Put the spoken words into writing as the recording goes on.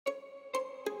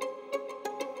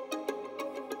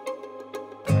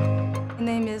My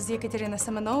name is Ekaterina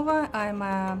Semenova. I'm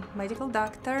a medical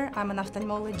doctor, I'm an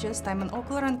ophthalmologist, I'm an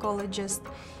ocular oncologist,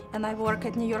 and I work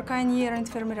at New York Eye and Ear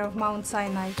Infirmary of Mount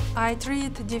Sinai. I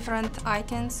treat different eye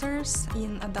cancers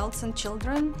in adults and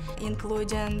children,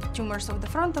 including tumors of the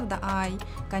front of the eye,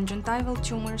 conjunctival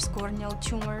tumors, corneal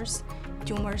tumors,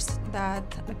 tumors that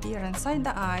appear inside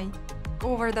the eye.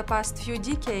 Over the past few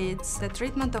decades, the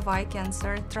treatment of eye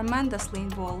cancer tremendously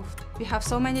evolved. We have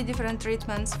so many different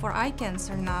treatments for eye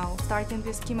cancer now, starting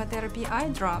with chemotherapy eye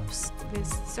drops,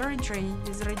 with surgery,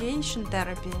 with radiation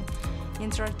therapy,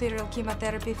 intraarterial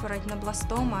chemotherapy for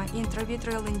retinoblastoma,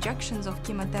 intravitreal injections of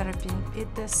chemotherapy. It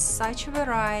is such a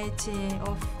variety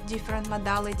of different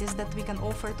modalities that we can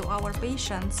offer to our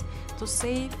patients to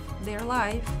save their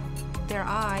life, their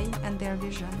eye, and their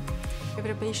vision.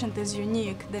 Every patient is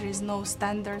unique. There is no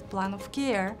standard plan of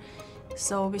care.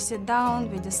 So we sit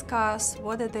down, we discuss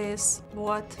what it is,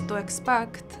 what to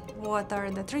expect, what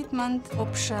are the treatment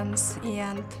options,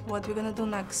 and what we're gonna do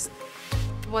next.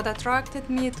 What attracted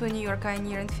me to New York Eye and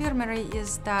Ear Infirmary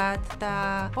is that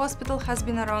the hospital has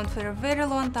been around for a very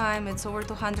long time. It's over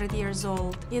 200 years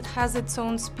old. It has its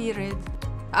own spirit.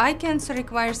 Eye cancer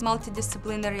requires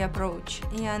multidisciplinary approach,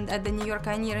 and at the New York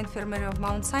Eye and Ear Infirmary of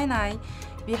Mount Sinai,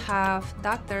 we have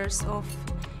doctors of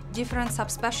different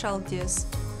subspecialties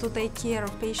to take care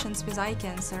of patients with eye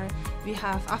cancer. We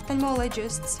have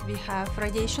ophthalmologists, we have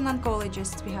radiation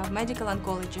oncologists, we have medical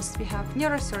oncologists, we have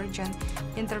neurosurgeon,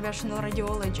 interventional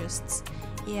radiologists,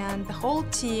 and the whole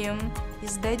team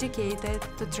is dedicated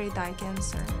to treat eye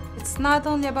cancer. It's not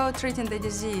only about treating the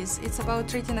disease, it's about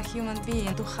treating a human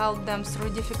being, to help them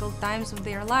through difficult times of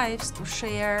their lives, to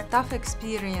share tough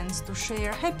experience, to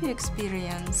share happy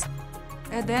experience.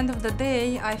 At the end of the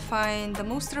day, I find the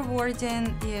most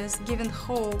rewarding is giving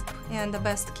hope and the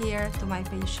best care to my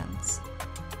patients.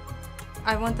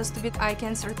 I want us to beat eye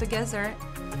cancer together.